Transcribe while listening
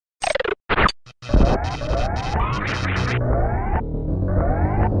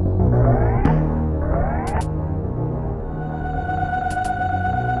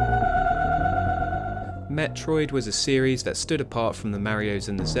Metroid was a series that stood apart from the Marios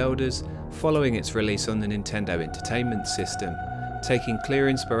and the Zeldas following its release on the Nintendo Entertainment System. Taking clear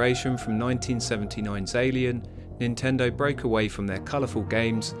inspiration from 1979's Alien, Nintendo broke away from their colourful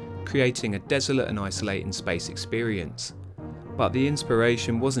games, creating a desolate and isolating space experience. But the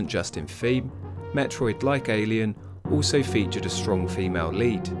inspiration wasn't just in theme. Metroid, like Alien, also featured a strong female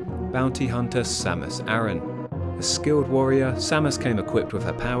lead, bounty hunter Samus Aran. A skilled warrior, Samus came equipped with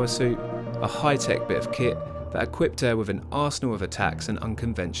her power suit, a high-tech bit of kit that equipped her with an arsenal of attacks and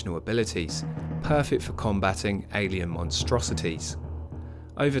unconventional abilities, perfect for combating alien monstrosities.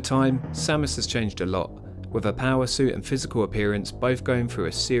 Over time, Samus has changed a lot, with her power suit and physical appearance both going through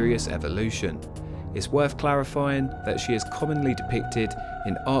a serious evolution. It's worth clarifying that she is commonly depicted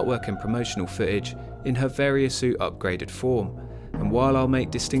in artwork and promotional footage in her various suit upgraded form, and while I'll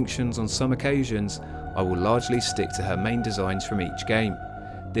make distinctions on some occasions, I will largely stick to her main designs from each game.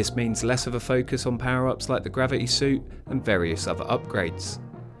 This means less of a focus on power-ups like the gravity suit and various other upgrades.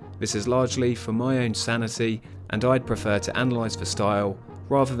 This is largely for my own sanity, and I'd prefer to analyse the style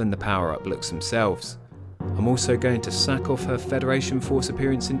rather than the power-up looks themselves. I'm also going to sack off her Federation Force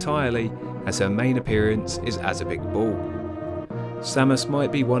appearance entirely, as her main appearance is as a big ball. Samus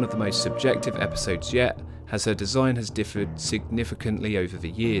might be one of the most subjective episodes yet, as her design has differed significantly over the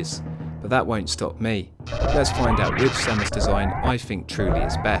years, but that won't stop me. Let's find out which Samus design I think truly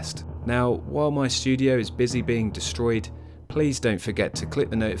is best. Now, while my studio is busy being destroyed, please don't forget to click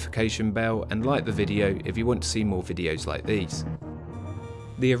the notification bell and like the video if you want to see more videos like these.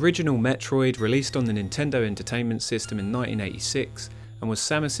 The original Metroid released on the Nintendo Entertainment System in 1986 and was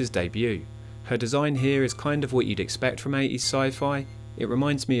Samus's debut. Her design here is kind of what you'd expect from 80s sci-fi. It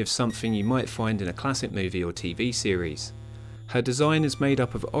reminds me of something you might find in a classic movie or TV series. Her design is made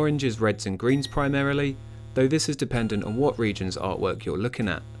up of oranges, reds and greens primarily, though this is dependent on what region's artwork you're looking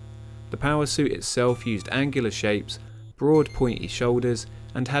at. The power suit itself used angular shapes, broad pointy shoulders,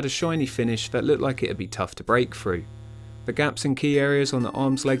 and had a shiny finish that looked like it'd be tough to break through. The gaps in key areas on the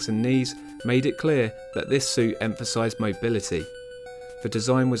arms, legs and knees made it clear that this suit emphasised mobility. The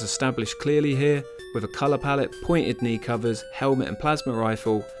design was established clearly here, with a colour palette, pointed knee covers, helmet and plasma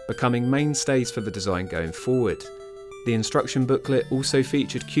rifle becoming mainstays for the design going forward. The instruction booklet also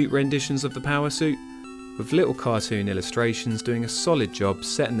featured cute renditions of the power suit, with little cartoon illustrations doing a solid job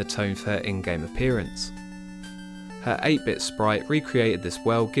setting the tone for her in-game appearance. Her 8-bit sprite recreated this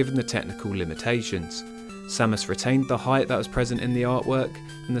well given the technical limitations. Samus retained the height that was present in the artwork,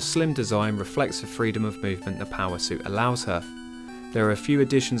 and the slim design reflects the freedom of movement the power suit allows her. There are a few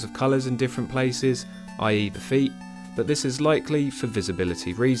additions of colours in different places, i.e. the feet, but this is likely for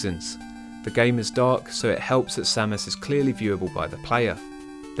visibility reasons. The game is dark, so it helps that Samus is clearly viewable by the player.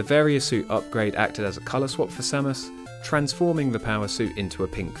 The various suit upgrade acted as a colour swap for Samus, transforming the power suit into a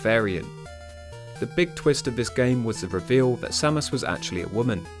pink variant. The big twist of this game was the reveal that Samus was actually a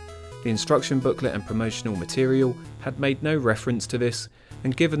woman. The instruction booklet and promotional material had made no reference to this,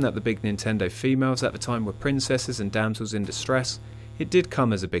 and given that the big Nintendo females at the time were princesses and damsels in distress, it did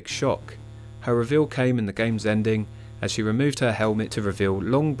come as a big shock. Her reveal came in the game's ending, as she removed her helmet to reveal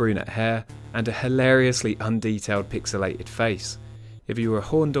long brunette hair and a hilariously undetailed pixelated face. If you were a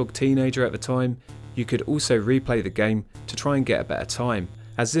horn dog teenager at the time, you could also replay the game to try and get a better time,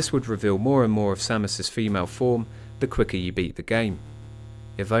 as this would reveal more and more of Samus's female form the quicker you beat the game.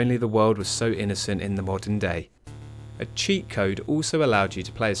 If only the world was so innocent in the modern day. A cheat code also allowed you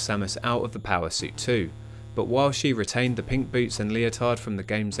to play as Samus out of the power suit too, but while she retained the pink boots and leotard from the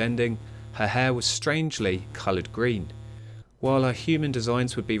game's ending, her hair was strangely coloured green. While her human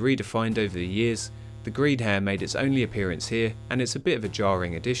designs would be redefined over the years, the green hair made its only appearance here, and it's a bit of a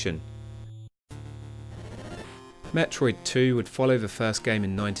jarring addition. Metroid 2 would follow the first game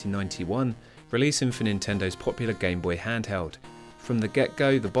in 1991, releasing for Nintendo's popular Game Boy handheld. From the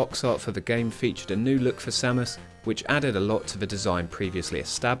get-go, the box art for the game featured a new look for Samus, which added a lot to the design previously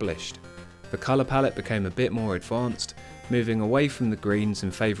established. The colour palette became a bit more advanced, moving away from the greens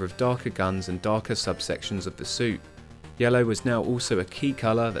in favour of darker guns and darker subsections of the suit. Yellow was now also a key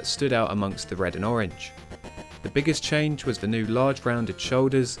colour that stood out amongst the red and orange. The biggest change was the new large rounded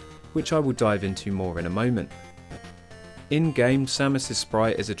shoulders, which I will dive into more in a moment. In-game, Samus's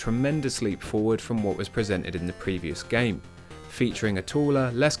sprite is a tremendous leap forward from what was presented in the previous game, featuring a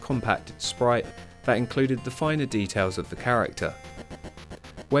taller, less compacted sprite that included the finer details of the character.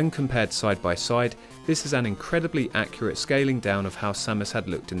 When compared side by side, this is an incredibly accurate scaling down of how Samus had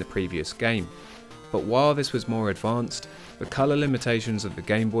looked in the previous game. But while this was more advanced, the colour limitations of the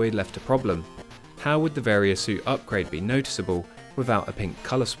Game Boy left a problem. How would the Varia suit upgrade be noticeable without a pink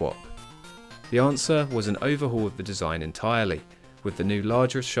colour swap? The answer was an overhaul of the design entirely, with the new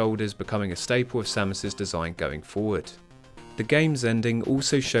larger shoulders becoming a staple of Samus's design going forward. The game's ending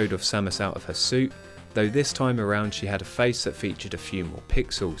also showed off Samus out of her suit, though this time around she had a face that featured a few more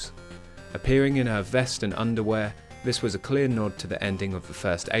pixels. Appearing in her vest and underwear, this was a clear nod to the ending of the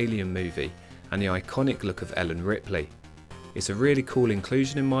first Alien movie and the iconic look of Ellen Ripley. It's a really cool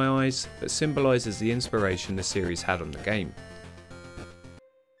inclusion in my eyes that symbolises the inspiration the series had on the game.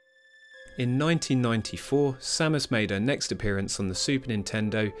 In 1994, Samus made her next appearance on the Super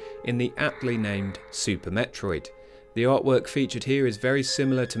Nintendo in the aptly named Super Metroid. The artwork featured here is very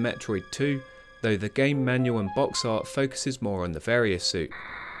similar to Metroid 2, though the game manual and box art focuses more on the Varia suit.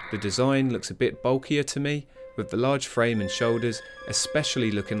 The design looks a bit bulkier to me, with the large frame and shoulders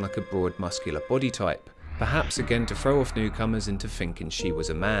especially looking like a broad muscular body type, perhaps again to throw off newcomers into thinking she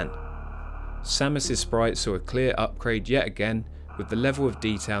was a man. Samus's sprite saw a clear upgrade yet again, with the level of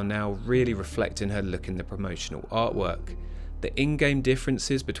detail now really reflecting her look in the promotional artwork. The in-game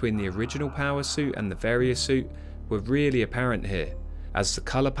differences between the original power suit and the Varia suit were really apparent here, as the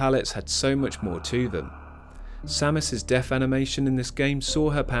colour palettes had so much more to them. Samus's death animation in this game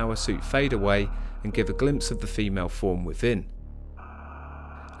saw her power suit fade away and give a glimpse of the female form within,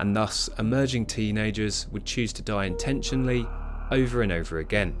 and thus emerging teenagers would choose to die intentionally over and over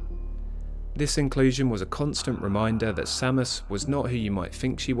again. This inclusion was a constant reminder that Samus was not who you might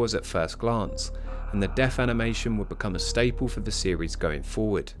think she was at first glance, and the death animation would become a staple for the series going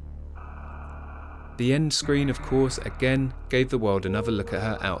forward. The end screen, of course, again gave the world another look at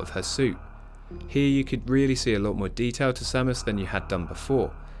her out of her suit. Here you could really see a lot more detail to Samus than you had done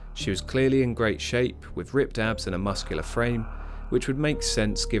before. She was clearly in great shape, with ripped abs and a muscular frame, which would make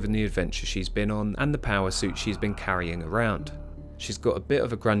sense given the adventure she's been on and the power suit she's been carrying around. She's got a bit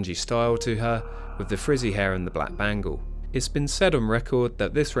of a grungy style to her, with the frizzy hair and the black bangle. It's been said on record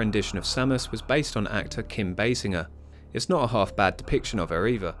that this rendition of Samus was based on actor Kim Basinger. It's not a half bad depiction of her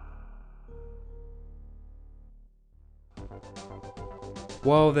either.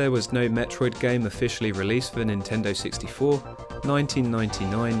 While there was no Metroid game officially released for the Nintendo 64,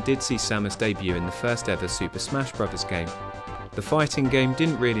 1999 did see Samus debut in the first ever Super Smash Bros. Game. The fighting game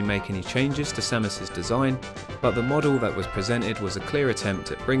didn't really make any changes to Samus's design, but the model that was presented was a clear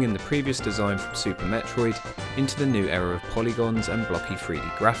attempt at bringing the previous design from Super Metroid into the new era of polygons and blocky 3D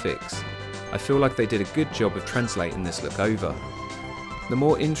graphics. I feel like they did a good job of translating this look over. The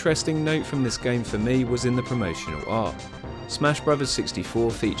more interesting note from this game for me was in the promotional art. Smash Bros.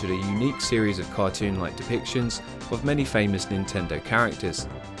 64 featured a unique series of cartoon-like depictions of many famous Nintendo characters.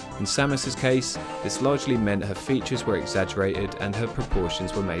 In Samus's case, this largely meant her features were exaggerated and her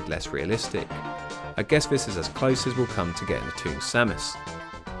proportions were made less realistic. I guess this is as close as we'll come to getting a toon Samus.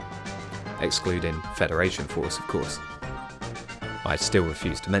 Excluding Federation Force, of course. I still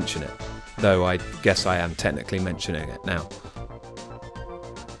refuse to mention it, though I guess I am technically mentioning it now.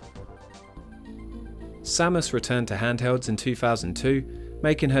 Samus returned to handhelds in 2002,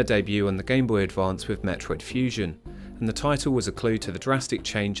 making her debut on the Game Boy Advance with Metroid Fusion, and the title was a clue to the drastic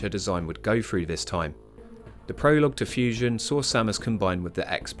change her design would go through this time. The prologue to Fusion saw Samus combined with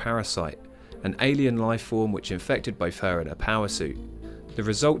the X-Parasite, an alien life form which infected both her and her power suit. The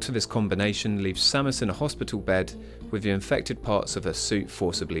result to this combination leaves Samus in a hospital bed with the infected parts of her suit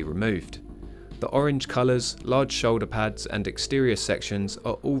forcibly removed. The orange colours, large shoulder pads and exterior sections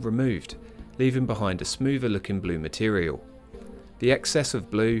are all removed, leaving behind a smoother looking blue material. The excess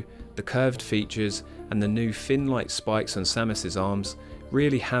of blue, the curved features and the new fin-like spikes on Samus's arms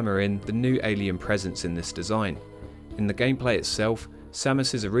really hammer in the new alien presence in this design. In the gameplay itself,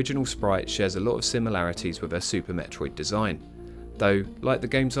 Samus's original sprite shares a lot of similarities with her Super Metroid design, though, like the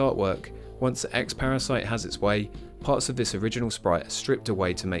game's artwork, once the X-Parasite has its way, parts of this original sprite are stripped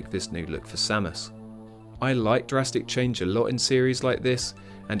away to make this new look for Samus. I like drastic change a lot in series like this,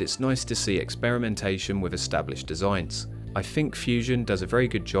 and it's nice to see experimentation with established designs. I think Fusion does a very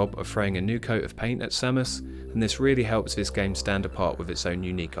good job of throwing a new coat of paint at Samus, and this really helps this game stand apart with its own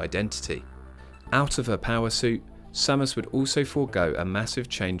unique identity. Out of her power suit, Samus would also forego a massive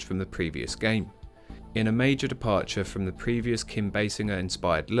change from the previous game. In a major departure from the previous Kim Basinger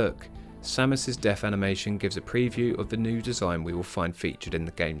inspired look, Samus's death animation gives a preview of the new design we will find featured in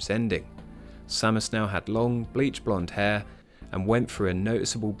the game's ending. Samus now had long, bleach blonde hair and went through a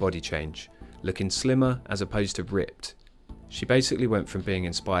noticeable body change, looking slimmer as opposed to ripped. She basically went from being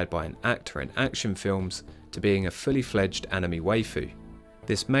inspired by an actor in action films to being a fully fledged anime waifu.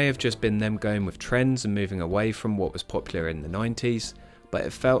 This may have just been them going with trends and moving away from what was popular in the 90s, but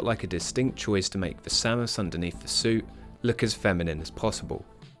it felt like a distinct choice to make the Samus underneath the suit look as feminine as possible.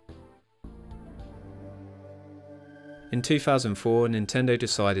 In 2004, Nintendo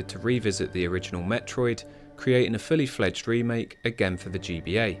decided to revisit the original Metroid, creating a fully fledged remake, again for the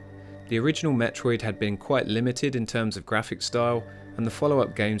GBA. The original Metroid had been quite limited in terms of graphic style, and the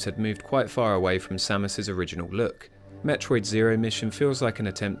follow-up games had moved quite far away from Samus's original look. Metroid Zero Mission feels like an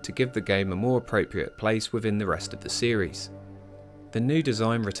attempt to give the game a more appropriate place within the rest of the series. The new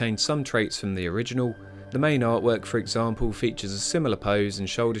design retains some traits from the original. The main artwork, for example, features a similar pose and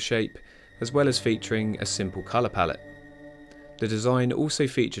shoulder shape, as well as featuring a simple colour palette. The design also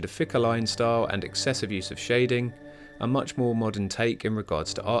featured a thicker line style and excessive use of shading, a much more modern take in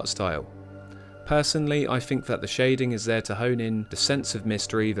regards to art style. Personally, I think that the shading is there to hone in the sense of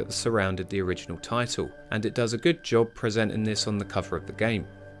mystery that surrounded the original title, and it does a good job presenting this on the cover of the game.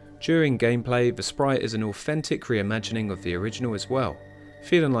 During gameplay, the sprite is an authentic reimagining of the original as well,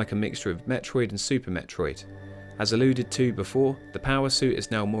 feeling like a mixture of Metroid and Super Metroid. As alluded to before, the power suit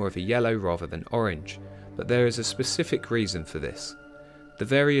is now more of a yellow rather than orange, but there is a specific reason for this. The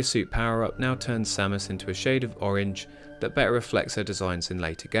Varia suit power-up now turns Samus into a shade of orange that better reflects her designs in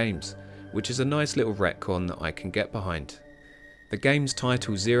later games, which is a nice little retcon that I can get behind. The game's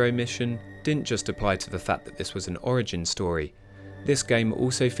title Zero Mission didn't just apply to the fact that this was an origin story. This game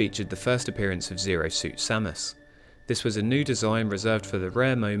also featured the first appearance of Zero Suit Samus. This was a new design reserved for the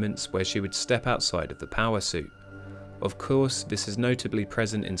rare moments where she would step outside of the power suit. Of course, this is notably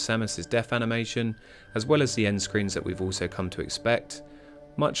present in Samus's death animation, as well as the end screens that we've also come to expect.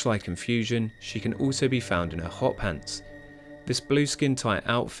 Much like in Fusion, she can also be found in her hot pants. This blue skin tight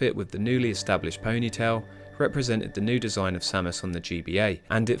outfit with the newly established ponytail represented the new design of Samus on the GBA,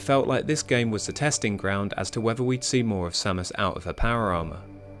 and it felt like this game was the testing ground as to whether we'd see more of Samus out of her power armour.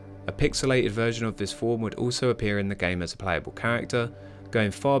 A pixelated version of this form would also appear in the game as a playable character.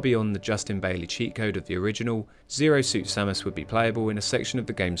 Going far beyond the Justin Bailey cheat code of the original, Zero Suit Samus would be playable in a section of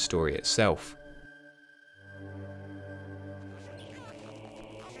the game's story itself.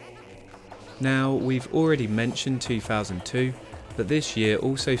 Now, we've already mentioned 2002, but this year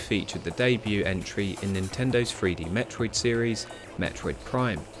also featured the debut entry in Nintendo's 3D Metroid series, Metroid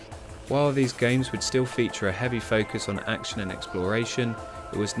Prime. While these games would still feature a heavy focus on action and exploration,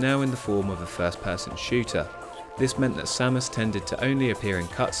 it was now in the form of a first-person shooter. This meant that Samus tended to only appear in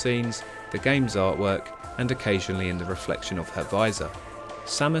cutscenes, the game's artwork, and occasionally in the reflection of her visor.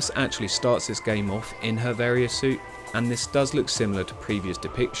 Samus actually starts this game off in her Varia suit, and this does look similar to previous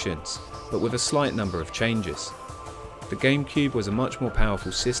depictions, but with a slight number of changes. The GameCube was a much more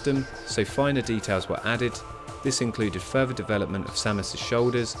powerful system, so finer details were added. This included further development of Samus's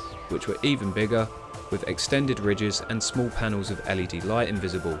shoulders, which were even bigger, with extended ridges and small panels of LED lighting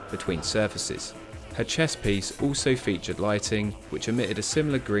visible between surfaces. Her chest piece also featured lighting, which emitted a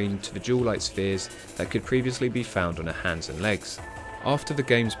similar green to the dual light spheres that could previously be found on her hands and legs. After the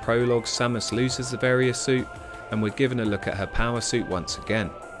game's prologue, Samus loses the Varia suit, and we're given a look at her power suit once again.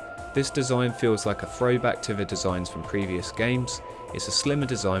 This design feels like a throwback to the designs from previous games. It's a slimmer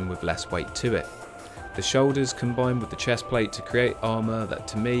design with less weight to it. The shoulders combine with the chest plate to create armour that,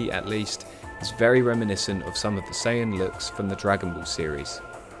 to me at least, is very reminiscent of some of the Saiyan looks from the Dragon Ball series.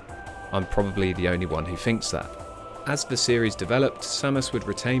 I'm probably the only one who thinks that. As the series developed, Samus would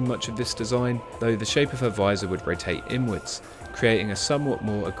retain much of this design, though the shape of her visor would rotate inwards, creating a somewhat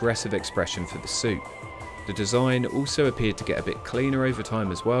more aggressive expression for the suit. The design also appeared to get a bit cleaner over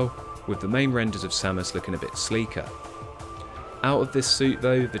time as well, with the main renders of Samus looking a bit sleeker. Out of this suit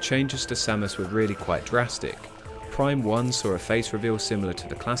though, the changes to Samus were really quite drastic. Prime 1 saw a face reveal similar to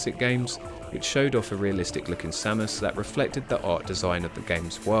the classic games, which showed off a realistic looking Samus that reflected the art design of the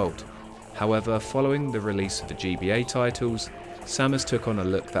game's world. However, following the release of the GBA titles, Samus took on a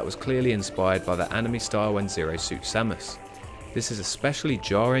look that was clearly inspired by the anime style and Zero Suit Samus. This is especially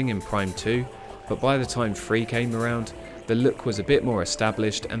jarring in Prime 2, but by the time 3 came around, the look was a bit more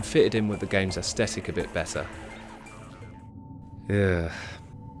established and fitted in with the game's aesthetic a bit better.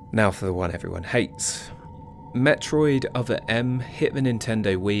 Now for the one everyone hates. Metroid Other M hit the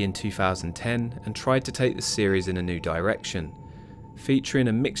Nintendo Wii in 2010 and tried to take the series in a new direction. Featuring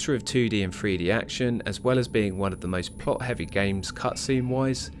a mixture of 2D and 3D action, as well as being one of the most plot-heavy games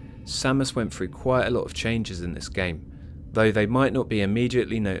cutscene-wise, Samus went through quite a lot of changes in this game, though they might not be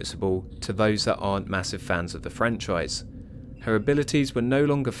immediately noticeable to those that aren't massive fans of the franchise. Her abilities were no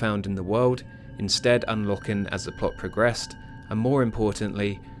longer found in the world, instead unlocking as the plot progressed, and more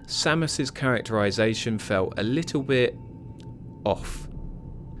importantly, Samus's characterization felt a little bit off.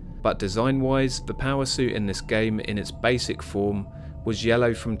 But design-wise, the power suit in this game in its basic form was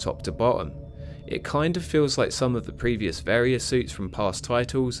yellow from top to bottom. It kind of feels like some of the previous Varia suits from past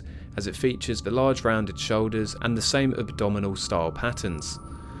titles, as it features the large rounded shoulders and the same abdominal style patterns.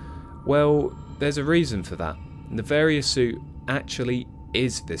 Well, there's a reason for that. And the various suit actually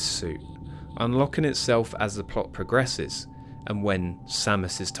is this suit, unlocking itself as the plot progresses, and when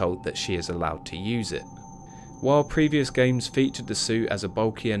Samus is told that she is allowed to use it. While previous games featured the suit as a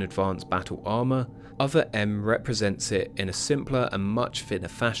bulky and advanced battle armour, Other M represents it in a simpler and much thinner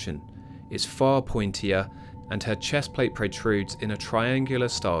fashion. It's far pointier, and her chest plate protrudes in a triangular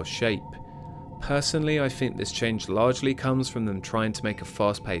style shape. Personally, I think this change largely comes from them trying to make a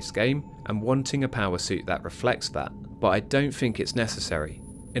fast-paced game and wanting a power suit that reflects that, but I don't think it's necessary.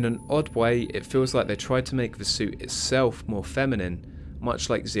 In an odd way, it feels like they tried to make the suit itself more feminine, much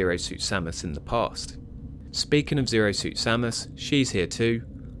like Zero Suit Samus in the past. Speaking of Zero Suit Samus, she's here too,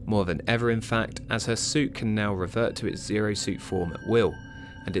 more than ever in fact, as her suit can now revert to its Zero Suit form at will,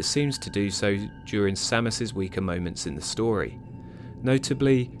 and it seems to do so during Samus's weaker moments in the story.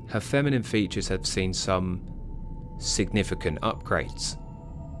 Notably, her feminine features have seen some significant upgrades.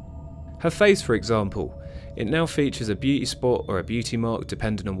 Her face, for example, it now features a beauty spot or a beauty mark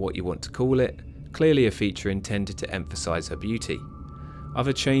depending on what you want to call it, clearly a feature intended to emphasise her beauty.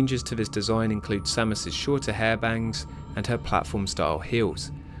 Other changes to this design include Samus's shorter hair bangs and her platform style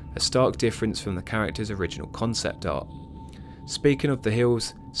heels, a stark difference from the character's original concept art. Speaking of the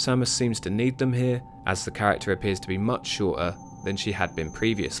heels, Samus seems to need them here, as the character appears to be much shorter than she had been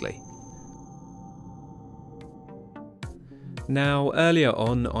previously. Now, earlier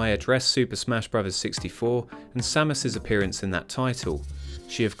on I addressed Super Smash Bros. 64 and Samus's appearance in that title.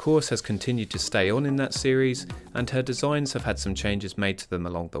 She of course has continued to stay on in that series, and her designs have had some changes made to them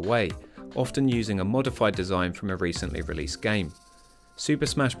along the way, often using a modified design from a recently released game. Super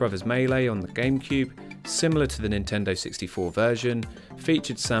Smash Bros. Melee on the GameCube, similar to the Nintendo 64 version,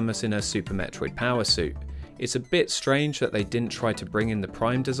 featured Samus in her Super Metroid power suit. It's a bit strange that they didn't try to bring in the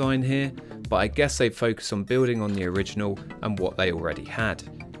Prime design here, but I guess they focused on building on the original and what they already had.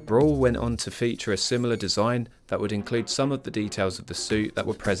 Brawl went on to feature a similar design that would include some of the details of the suit that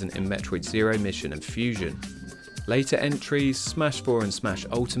were present in Metroid Zero Mission and Fusion. Later entries, Smash 4 and Smash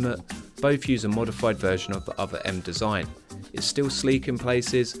Ultimate, both use a modified version of the Other M design. It's still sleek in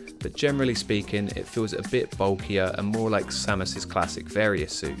places, but generally speaking it feels a bit bulkier and more like Samus's classic Varia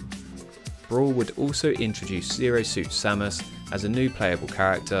suit. Brawl would also introduce Zero Suit Samus as a new playable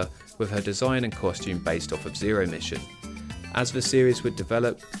character, with her design and costume based off of Zero Mission. As the series would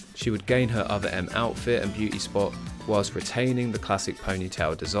develop, she would gain her Other M outfit and beauty spot whilst retaining the classic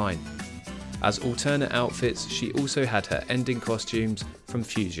ponytail design. As alternate outfits, she also had her ending costumes from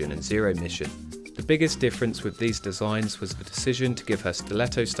Fusion and Zero Mission. The biggest difference with these designs was the decision to give her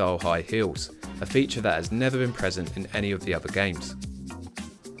stiletto style high heels, a feature that has never been present in any of the other games.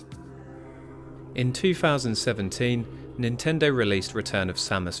 In 2017, Nintendo released Return of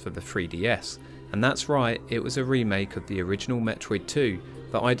Samus for the 3DS, and that's right, it was a remake of the original Metroid 2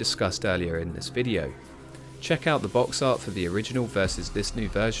 that I discussed earlier in this video. Check out the box art for the original versus this new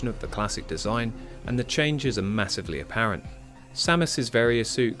version of the classic design, and the changes are massively apparent. Samus's Varia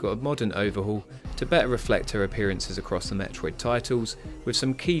suit got a modern overhaul to better reflect her appearances across the Metroid titles, with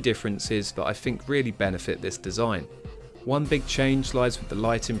some key differences that I think really benefit this design. One big change lies with the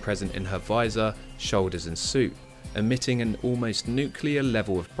lighting present in her visor, shoulders and suit, emitting an almost nuclear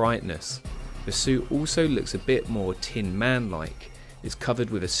level of brightness. The suit also looks a bit more Tin Man-like. It's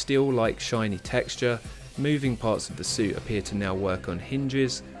covered with a steel-like shiny texture, moving parts of the suit appear to now work on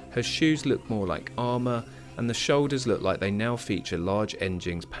hinges, her shoes look more like armour, and the shoulders look like they now feature large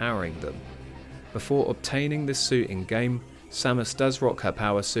engines powering them. Before obtaining this suit in game, Samus does rock her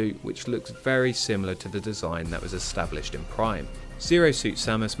power suit, which looks very similar to the design that was established in Prime. Zero Suit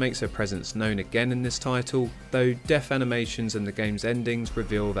Samus makes her presence known again in this title, though death animations and the game's endings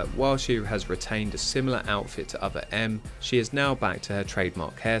reveal that while she has retained a similar outfit to Other M, she is now back to her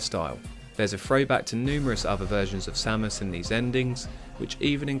trademark hairstyle. There's a throwback to numerous other versions of Samus in these endings, which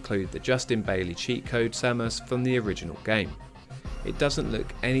even include the Justin Bailey cheat code Samus from the original game. It doesn't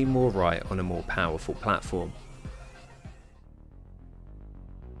look any more right on a more powerful platform.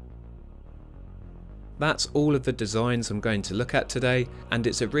 That's all of the designs I'm going to look at today, and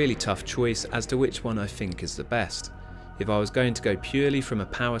it's a really tough choice as to which one I think is the best. If I was going to go purely from a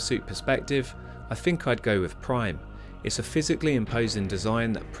power suit perspective, I think I'd go with Prime. It's a physically imposing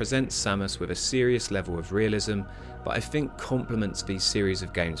design that presents Samus with a serious level of realism, but I think complements these series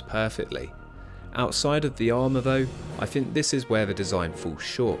of games perfectly. Outside of the armour though, I think this is where the design falls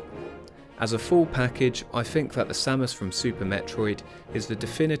short. As a full package, I think that the Samus from Super Metroid is the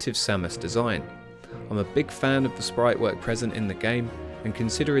definitive Samus design. I'm a big fan of the sprite work present in the game, and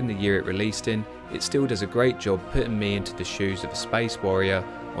considering the year it released in, it still does a great job putting me into the shoes of a space warrior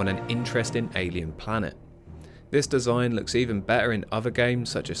on an interesting alien planet. This design looks even better in other games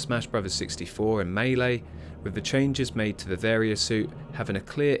such as Smash Bros 64 and Melee, with the changes made to the Varia suit having a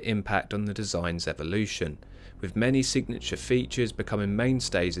clear impact on the design's evolution, with many signature features becoming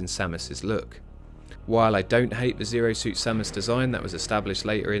mainstays in Samus's look. While I don't hate the Zero Suit Samus design that was established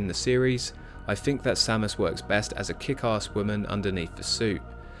later in the series, I think that Samus works best as a kick-ass woman underneath the suit.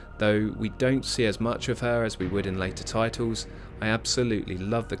 Though we don't see as much of her as we would in later titles, I absolutely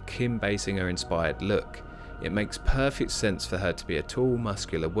love the Kim Basinger inspired look. It makes perfect sense for her to be a tall,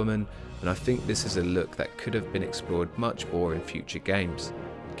 muscular woman, and I think this is a look that could have been explored much more in future games.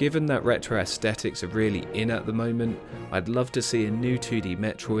 Given that retro aesthetics are really in at the moment, I'd love to see a new 2D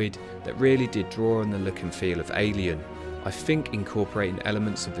Metroid that really did draw on the look and feel of Alien. I think incorporating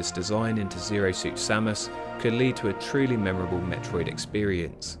elements of this design into Zero Suit Samus could lead to a truly memorable Metroid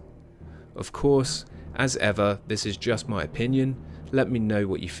experience. Of course, as ever, this is just my opinion. Let me know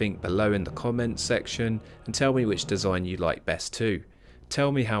what you think below in the comments section and tell me which design you like best too.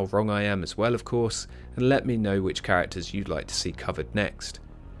 Tell me how wrong I am as well, of course, and let me know which characters you'd like to see covered next.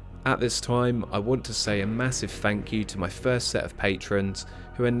 At this time, I want to say a massive thank you to my first set of patrons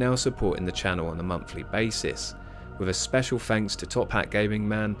who are now supporting the channel on a monthly basis, with a special thanks to Top Hat Gaming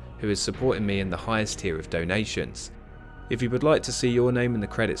Man, who is supporting me in the highest tier of donations. If you would like to see your name in the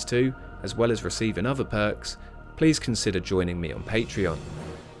credits too, as well as receiving other perks, please consider joining me on Patreon.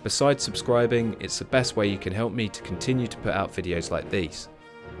 Besides subscribing, it's the best way you can help me to continue to put out videos like these.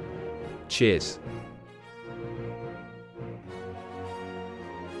 Cheers.